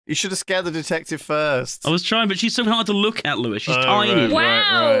You should have scared the detective first. I was trying, but she's so hard to look at, Lewis. She's tiny. Right,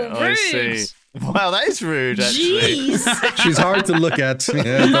 Wow, I rude. see. Wow, that is rude, actually. Jeez. She's hard to look at. Yeah,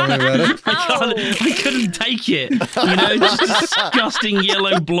 tell me about it. I couldn't take it. You know, just a disgusting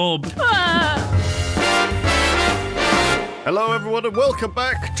yellow blob. Hello, everyone, and welcome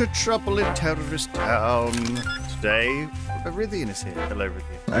back to Trouble in Terrorist Town. Today, Rithian is here. Hello,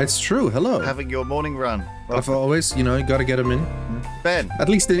 Rithian. It's true. Hello. Having your morning run. I've always, you know, you gotta get them in. Ben, At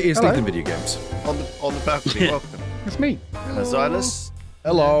least in video games. on the balcony, welcome. It's me. Xylus,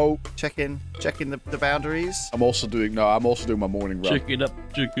 Hello. checking the boundaries. I'm also doing my morning run. Check it up,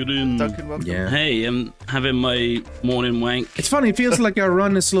 check it in. Duncan, welcome. Yeah. Hey, I'm having my morning wank. It's funny. It feels like our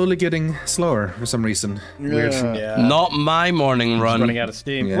run is slowly getting slower for some reason. Weird. Yeah. Not my morning run. Running out of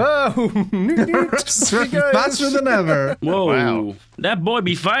steam. Yeah. Whoa! Faster than ever. Whoa, Wow. that boy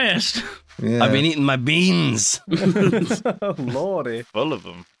be fast. Yeah. I've been eating my beans. Oh, lordy. Full of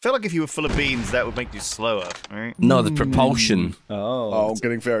them. I feel like if you were full of beans, that would make you slower, right? No, the propulsion. Oh, I'm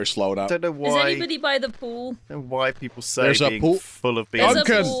getting very slow now. I don't know Is why. anybody by the pool? I don't know why people say There's a being pool. full of beans. There's a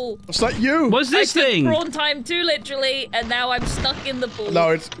Duncan! pool. What's that you? What's this I took thing? prawn time too, literally, and now I'm stuck in the pool. No,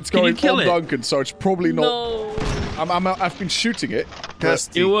 it's Can going you kill on it? Duncan, so it's probably not. No. I've been shooting it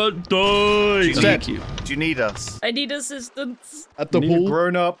Kirsty, You won't die. She's Thank dead. you. do you need us? I need assistance. at the pool.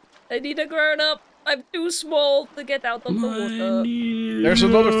 grown up. I need a grown-up. I'm too small to get out of the water. There's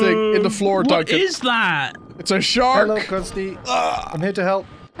another thing in the floor, What Duncan. is that? It's a shark. Hello, Kirsty. I'm here to help.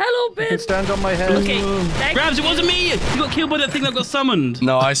 Hello, You Ben. can stand on my head. Okay, thank Grabs, it wasn't me. You got killed by that thing that got summoned.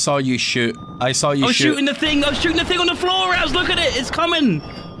 No, I saw you shoot. I saw you I was shoot. shooting the thing. I was shooting the thing on the floor. Raz, look at it. It's coming.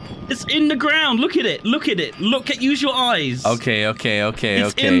 It's in the ground. Look at it. Look at it. Use your eyes. Okay.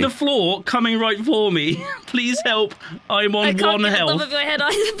 It's in the floor, coming right for me. Please help. I'm on I can't one get on top health. of your head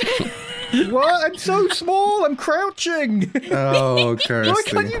either, Ben. What? I'm so small. I'm crouching. Oh, Why can't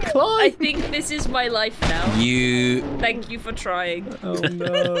Kirsty. you I climb? think this is my life now. You. Thank you for trying. Oh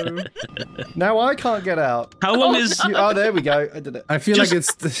no. Now I can't get out. How long is? Oh, there we go. I did it. I feel Just- like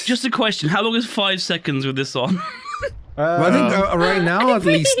it's. Just a question. How long is 5 seconds with this on? Well, I think right now at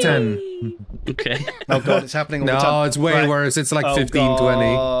least 10. Okay. Oh god, it's happening all the No, time. it's way Right. worse. It's like Oh, 15,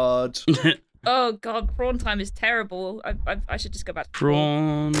 20. God. Oh god, prawn time is terrible. I should just go back to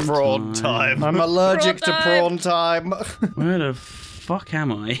Prawn. Prawn time. I'm allergic to Prawn prawn time. Where the fuck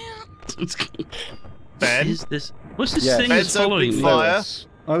am I? Ben, Is this? What's this Yeah. thing Ben's that's following opening me? fire.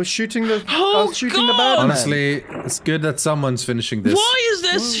 I was shooting the. Oh, I was shooting the God! bad man. Honestly, it's good that someone's finishing this. Why is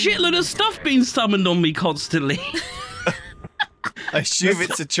there shitload of stuff being summoned on me constantly? I assume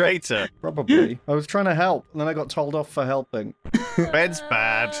it's a traitor. Probably. I was trying to help, and then I got told off for helping. Ben's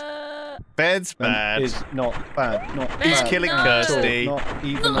bad. Ben's And bad. Is not bad. Not He's bad. killing No. Kirsty. Not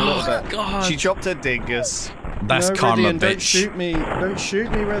even a little bit. God. She chopped her dingus. That's No, karma, Rithian, don't bitch. shoot me. Don't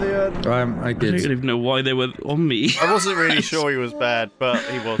shoot me, Rithian. I I don't did. even know why they were on me. I wasn't really sure he was bad, but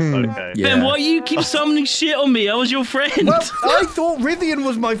he was okay. Yeah. Ben, why you keep summoning shit on me? I was your friend. Well, I thought Rithian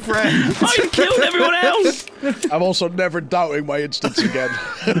was my friend. I killed everyone else. I'm also never doubting my instance again.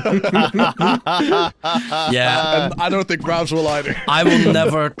 Yeah. And I don't think Ravs will either. I will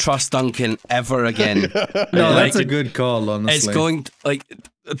never trust Duncan ever again. No, that's a Like, good call, honestly. It's going to, like,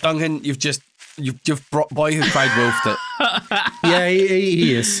 Duncan. You've brought boy who cried wolfed it. Yeah,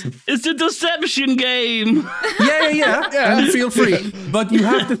 he is. It's a deception game. Yeah. And feel free, but you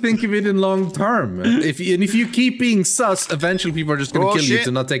have to think of it in long term. If you keep being sus, eventually people are just going Oh, to kill you shit.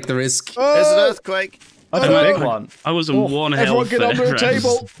 to not take the risk. There's an earthquake. That's a big one. I was on one Everyone health. get under there, a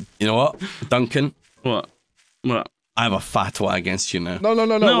table. You know what, Duncan? What? I have a fatwa against you now. No.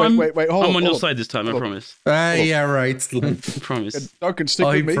 Wait. Hold on. I'm on your hold side this time. I promise. Yeah, right. I promise. Duncan, stick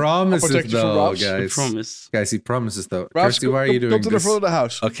Oh, he with me. I'll promises protect you from though, Ravs. I guys. promise. Guys, he promises though. Ravs, Kirsty, why are you go doing to the this? front of the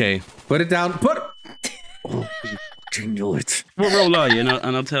house. Okay. Put it down. Oh, you knew it. What role are you? And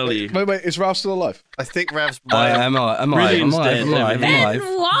I'll tell you. Wait. Is Ravs still alive? I think Rav's I'm alive. Ben,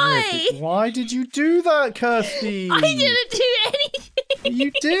 why? Why did you do that, Kirsty? I didn't do anything.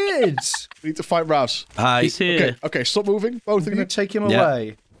 You did. We need to fight Ravs. Hi. He's here. Okay. Stop moving. Both of I'm gonna you. take him Yeah.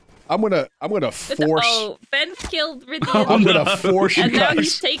 away. I'm gonna force. Oh, Ben killed Rithian. I'm gonna force you And now guys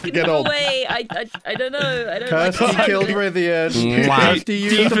he's to taken get him on. away. I don't know. I don't Kirsty like killed Rithian. Wow. Kirsty Do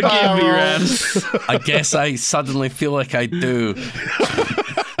you used the forgive me, barrel. Rams? I guess I suddenly feel like I do.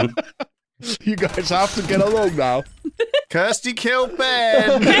 You guys have to get along now. Kirsty killed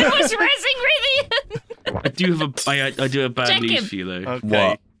Ben. Ben was rezzing Rithian. I do have bad Check news him. for you though. Okay.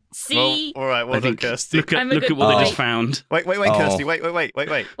 What? See? Well, all right. Well I done, think Kirsty. look I'm a at good what they boy. just found. Wait, Oh. Kirsty. Wait.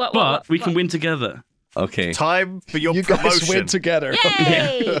 What, But we can win together. Okay. Time for your You guys promotion. win together.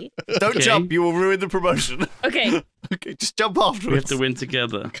 Yay! Don't Okay. jump, you will ruin the promotion. Okay, Okay, just jump afterwards. We have to win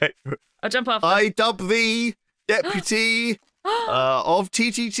together. Okay. I'll jump off. I dub thee deputy of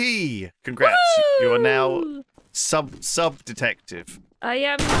TTT. Congrats. You are now sub detective. I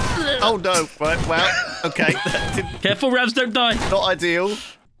am. Oh no! Right, well, okay. That didn't- Careful, Ravs, don't die. Not ideal.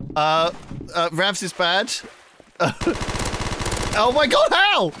 Ravs is bad. Oh my god!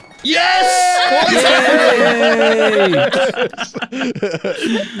 How? Yes!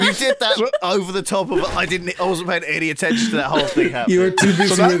 You did that over the top of it. I wasn't paying any attention to that whole thing happening. You were too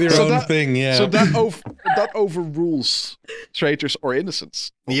busy that- with your so own that- thing, yeah. So that overrules traitors or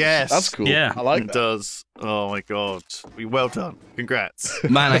innocents. Yes. That's cool. Yeah. I like It that. does. Oh my god. Well done. Congrats.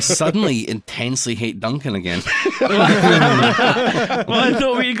 Man, I suddenly intensely hate Duncan again. Well, I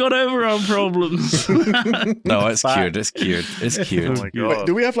thought we got over our problems. No, it's cured. It's cured. It's Oh cured. my Wait, god.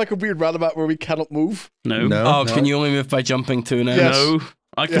 do we have like a weird randomat where we cannot move? No. No. Oh, can you only move by jumping too now? Yes. No.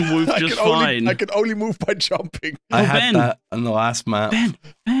 I can move I just can only- fine. I can only move by jumping. I Oh, had Ben. that on the last map.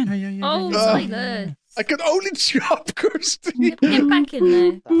 Oh, Silas. I can only jump, Kirsty. Get back in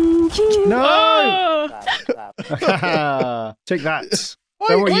there. No! Ah! Take that. Why-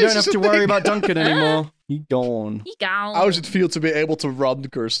 Don't worry, why you is don't have this to a worry thing? about Duncan anymore. He's gone. He gone. How does it feel to be able to run,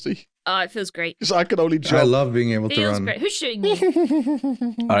 Kirsty? Oh, it feels great. Because I can only I jump. love being able to Feels run. great. Who's shooting me?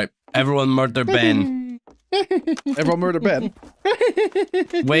 All right, everyone murder Ben. Everyone murder Ben.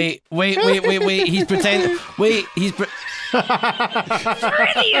 Wait. He's pretending. Wait, he's. Brilliant!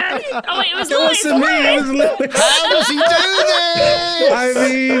 Oh, wait, it was It wasn't me, it was Lewis. How does he do this? I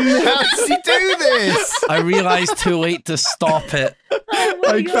mean, How does he do this? I realized too late to stop it.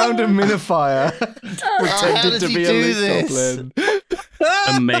 I found a minifier. How Pretended does to he be a do loot this? goblin.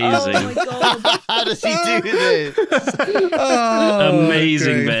 Amazing. Oh my god. How does he do this?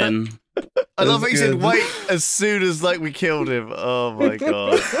 Amazing, great. Ben. I love how That's he said good. wait as soon as like we killed him. Oh my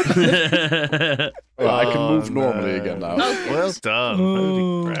god. Right, I can Oh, move normally no. again now. Well done.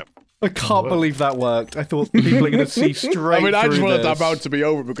 Holy crap. I can't believe that worked. I thought people are going to see straight I mean, I just through wanted this. that round to be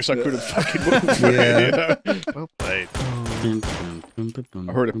over because I couldn't fucking move. Yeah. You know? Well played. I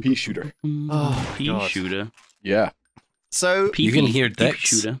heard a pea shooter. Oh, Pea God. shooter. Yeah. So Pea You can pea- hear pea dicks.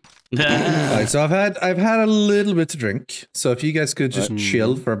 shooter. Alright, so I've had a little bit to drink. So if you guys could just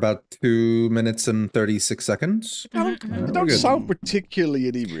chill for about 2 minutes and 36 seconds. You don't good. sound particularly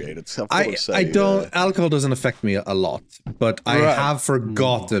inebriated. I don't. Alcohol doesn't affect me a lot, but I Right. have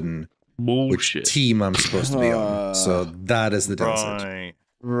forgotten which Bullshit. team I'm supposed to be on. So that is the downside. right.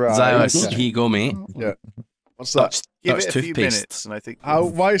 Right. Xylus, okay. here you go, mate. Yeah. What's that? Give That's it a few toothpaste. minutes and I think How?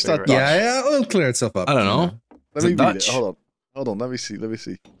 Why is that figure it Dutch? out. Yeah, it'll clear itself up. I don't know. Let Is me it read Dutch? it. Hold on. Let me see.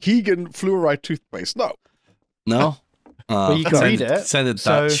 Keegan fluoride toothpaste. No. No. Well, you can send- read it, Send it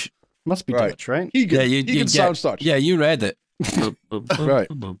so- Dutch. Must be Right. Dutch, right? Keegan. Yeah, you Keegan sounds Dutch. Yeah, you read it. Right.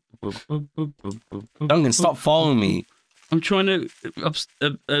 Duncan, stop following me. I'm trying to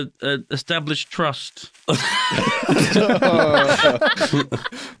establish trust.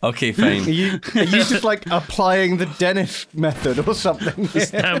 Okay, fine. Are you just like applying the Dennis method or something?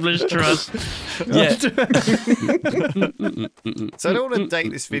 Establish trust. Yeah. So I don't want to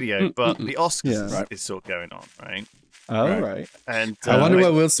date this video, but the Oscars Yeah. is still going on, right? Oh, right. And I wonder wait,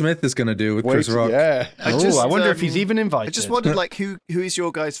 what Will Smith is going to do with Chris Rock. Yeah. I just, I wonder if he's um, even invited. I just wondered, like, who is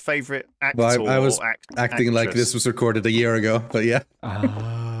your guys' favorite actor? Well, I was or acting like actress? this was recorded a year ago, but yeah.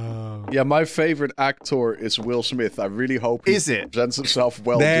 Oh. Yeah, my favorite actor is Will Smith. I really hope he Is it? presents himself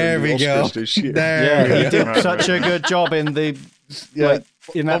well There during we the go. Oscars this year. There Yeah, we he go. did Right, such a good job in the Yeah. like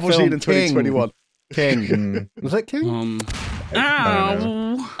in that Obviously film in 2021. King. Was it King?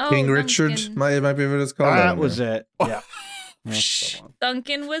 Ow. Oh, King Richard, Duncan. might be what it's called. I That don't was know. it. Yeah. That's the one.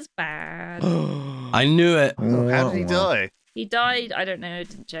 Duncan was bad. I knew it. Oh, how did he die? He died. I don't know. I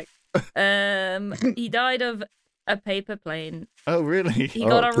didn't check. He died of a paper plane. Oh, really? He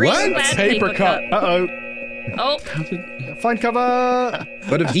got a really what? bad Paper paper cut. cut. Uh-oh. Oh, Find cover.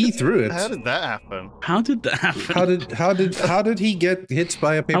 But if he threw it, How did that happen? How did that happen? how did he get hit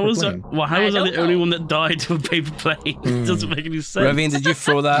by a paper How was plane? how was I don't the only know. one that died of a paper plane? It doesn't make any sense. Ravine, did you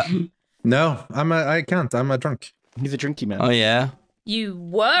throw that? No, I can't. I'm a drunk. He's a drinky man. Oh yeah. you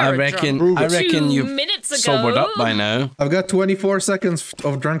were. I reckon. I reckon 2 you minutes ago. sobered up by now. I've got 24 seconds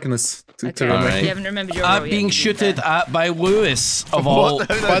of drunkenness to Okay, remain. Alright. you haven't remembered your I'm role being yet. shooted at by Lewis of all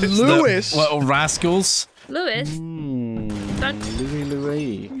By the Lewis. little rascals. Lewis. Don't.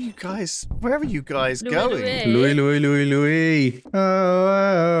 Louis. Where are you guys going? Louis.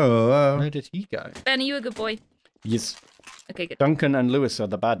 Oh. Where did he go? Ben, are you a good boy? Yes. Okay, good. Duncan and Lewis are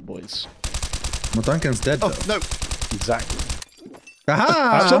the bad boys. Well, Duncan's dead though. Oh, no. Exactly.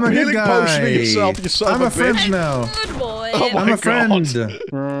 Aha! Stop I'm a good healing potioning guy. yourself, you son I'm of a a friend bitch. now. Good boy. Oh my I'm a friend.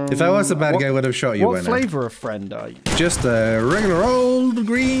 God. If I was a bad guy, I would have shot you by What now. flavor of friend are you? Just a regular old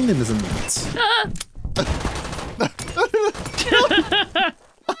green innocent.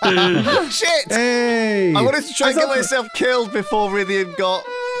 Shit! Hey! I wanted to try and get myself killed before Rithian got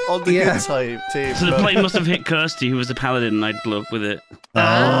on the good team. So the plane must have hit Kirsty, who was the paladin, and I'd blew up with it.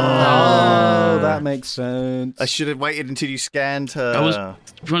 Oh, that makes sense. I should have waited until you scanned her. I was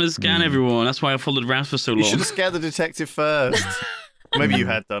trying to scan everyone. That's why I followed Raz for so You should long. have scanned the detective first. Maybe you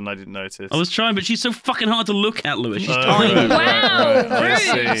had done. I didn't notice. I was trying, but she's so fucking hard to look at, Lewis. She's Oh, tiny. Wow, I rude.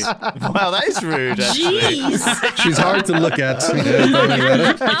 see. Wow, that is rude. Actually. Jeez. She's hard to look at.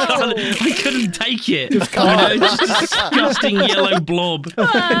 Yeah, I couldn't take it. Just disgusting yellow blob.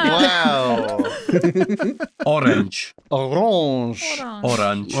 Wow. Orange. Orange.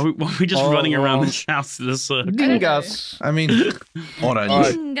 Orange. Why are we just running around this house in a circle? Dingus. I mean, Orange.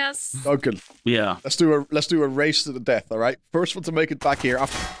 Alright. Dingus. Duncan, Yeah. let's do a race to the death, all right? First one to make it back here.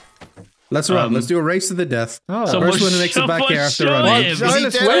 let's run. Let's do a race to the death. Oh. First one who makes it back here after running.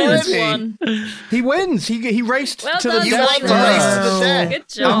 Silas Silas wins. wins. One. He wins. He raced Well to done, the You death. won the race to the death. Good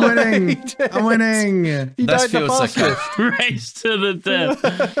I'm job. winning. I'm winning. He This died the feels like fastest. a Race to the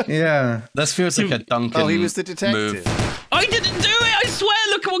death. Yeah. this feels like a Duncan Oh, he was the detective. move. I didn't do it. I swear.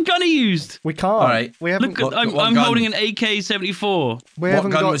 Look at what gun he used. We can't. All right. We haven't. Look, What I'm gun? holding an AK-74. We what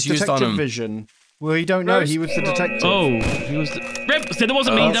haven't gun got was used on detective him? vision. Well, you don't know. He was the detective. Oh, he was. So that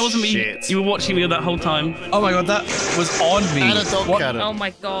wasn't me. Oh, That wasn't me. shit. You were watching me that whole time. Oh my god, that was on me. And a dog What? cannon. Oh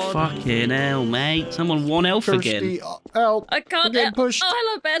my god. Fucking hell, mate! Someone won elf again. Kirsty, help. I can't. I'm getting pushed. Oh,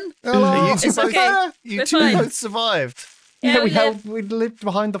 hello, Ben. Hello. You two It's both, okay. you We're two fine. both survived. Yeah, Yeah, we lived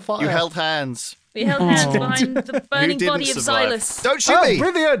behind the fire. You held hands. We held hands behind the burning Who didn't body of survive? Silas. Don't shoot Oh, me!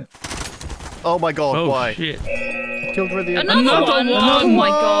 Rithian! Oh my god, Oh why? shit! Killed Rithian. Another one. Oh my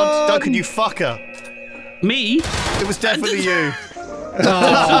god. Duncan, you fucker. Me? It was definitely you.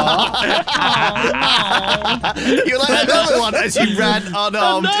 Oh You're like another one as you ran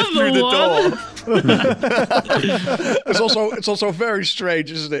unarmed through the door. It's also very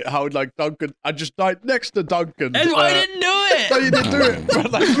strange, isn't it? How like Duncan, I just died next to Duncan. And I didn't do No, it. you didn't do it.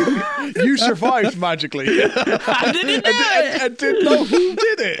 But like, you survived magically. I didn't do it. and didn't know who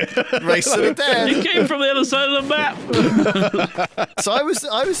did it. Race to the It death. came from the other side of the map. So I was a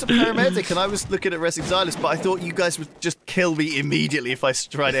paramedic and I was looking at resting Silas, but I thought you guys would just kill me immediately if I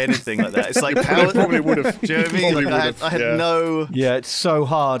tried anything like that. It's like how Probably would have. Do you know what I mean? Like, I had no. Yeah, it's so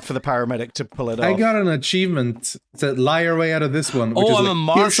hard for the paramedic to pull it off. I got an achievement to lie your way out of this one. Which Oh, is I'm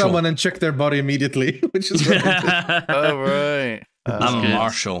like, a kill marshal. someone and check their body immediately, which is what I did. Oh right. I'm a good.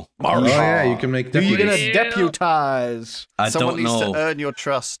 marshal. Oh yeah, you can make Who are you deputies. going to deputize? I Someone don't needs know. to earn your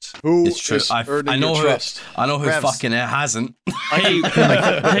trust. Who It's true. is I earning know your who. trust? I know who Revs. fucking it hasn't. Hey,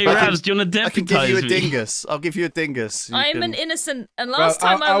 hey, Ravs, do you want to I can give deputize you a me? dingus. I'll give you a dingus. You I'm can- an innocent, and last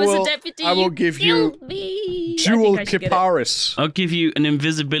time I I was will- a deputy, I will give you killed me. Jewel I think I should get it. Kiparis. I'll give you an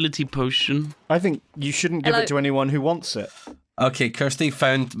invisibility potion. I think you shouldn't give Hello. it to anyone who wants it. Okay, Kirsty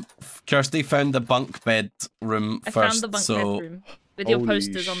found the bunk bed room I first. found the bunk so bedroom with your Holy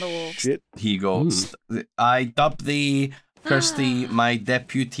posters on the wall. Shit. he goes. I dubbed the Kirsty my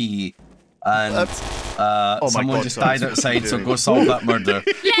deputy, and my someone God, just sorry. died outside. So go solve that murder.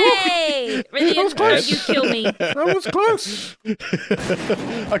 Yay! Rithian, you kill me. That was close.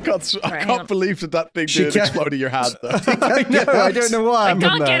 I can't hang on. believe that thing She did can't- explode in your hand. Though. I know. I don't know why. I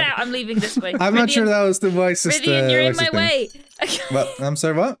can't get out. I'm leaving this way. I'm not sure that was the wisest. Rithian, you're in wisest my thing. way. Well, I'm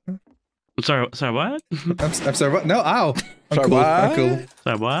sorry. What? Sorry, what? I'm sorry. What? No. Ow. I'm Sorry, cool. what? I'm cool.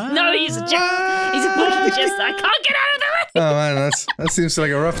 Sorry, what? No, he's a jet. He's a fucking jester. I can't get out of the way. Oh man, that seems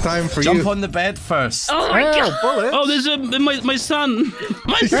like a rough time for Jump you. on the bed first. Oh my god. Bullet. Oh, there's my son.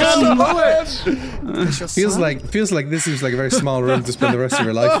 My son. Feels like this seems like a very small room to spend the rest of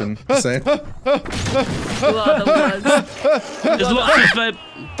your life in. Same. You are the worst. There's lots of boy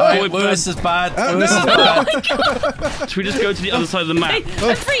Alright, Lewis is bad. Oh, Lewis no. is bad. Should we just go to the other side of the map? Hey,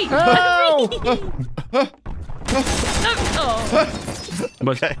 I'm free. I'm free. Oh.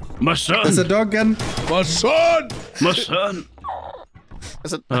 My son. It's a dog gun. My son! My son.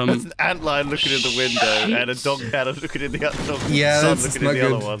 There's an antlion looking in the window and a dog cannon looking in the other dog. Yeah, son that's looking in not the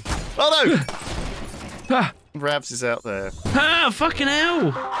other good. one. Oh no! Rabs is out there. Ah, fucking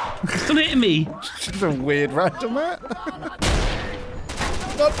hell. Still hitting me. It's a weird randomat.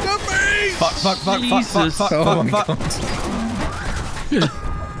 Not to me! Fuck. Oh my god.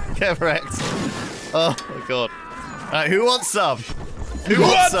 Get wrecked. Oh my god. Alright, who wants some? Who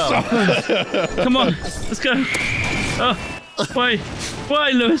wants some? Come on, let's go. Oh, why,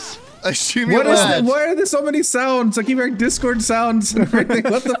 Lewis? I assume What you're is mad. why are there so many sounds? I keep hearing Discord sounds and everything.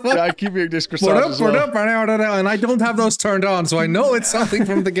 What the fuck? Yeah, I keep hearing Discord What sounds up, as what well. up, and I don't have those turned on, so I know it's something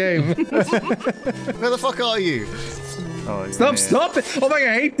from the game. Where the fuck are you? Oh, you're Stop, here. stop it! Oh my god,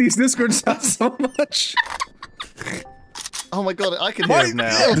 I hate these Discord sounds so much. Oh my god, I can hear him now.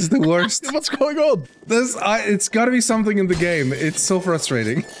 This is the worst. What's going on? It's got to be something in the game. It's so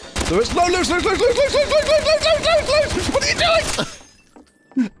frustrating. Lewis, no, Lewis, Lewis, Lewis, Lewis, Lewis, Lewis, Lewis, Lewis, Lewis, Lewis, what are you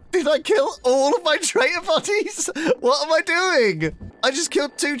doing? Did I kill all of my traitor buddies? What am I doing? I just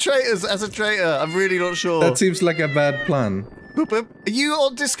killed 2 traitors as a traitor. I'm really not sure. That seems like a bad plan. Boop, boop. Are you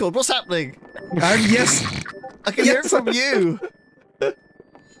on Discord? What's happening? Yes. I can hear it Yes. from you.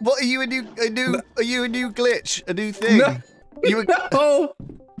 What are you a new glitch? A new thing? No. You Oh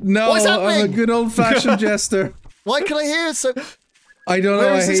no! What's I'm a happening? good old-fashioned jester. Why can I hear it so? I don't know.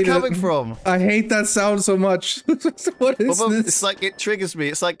 Where I is this hate coming it. from? I hate that sound so much. What is Well, this? it's like it triggers me.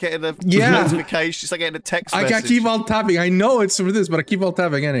 It's like getting a Yeah. notification. It's like getting a text I message. keep on tapping. I know it's for this, but I keep on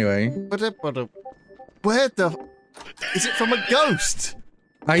tapping anyway. Where the? Is it from a ghost?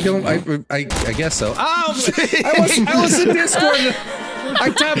 I don't. I guess so. Oh! I was in Discord. I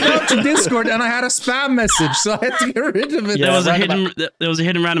tapped out to Discord and I had a spam message, so I had to get rid of it. There was a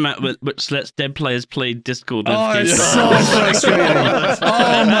hidden randomat which lets dead players play Discord. Oh, it's so frustrating.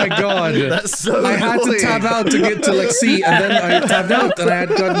 Oh my god. That's so I had to annoying. tab out to get to like see, and then I tabbed out and I had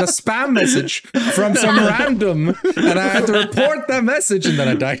gotten a spam message from some random, and I had to report that message, and then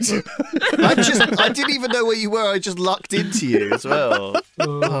I died. I didn't even know where you were. I just lucked into you as well.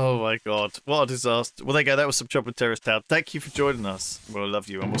 Oh my god, what a disaster. Well, there you go. That was some Trouble in Terrorist Town. Thank you for joining us. We'll love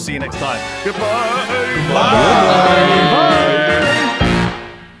you, and we'll see you next time. Goodbye. Bye.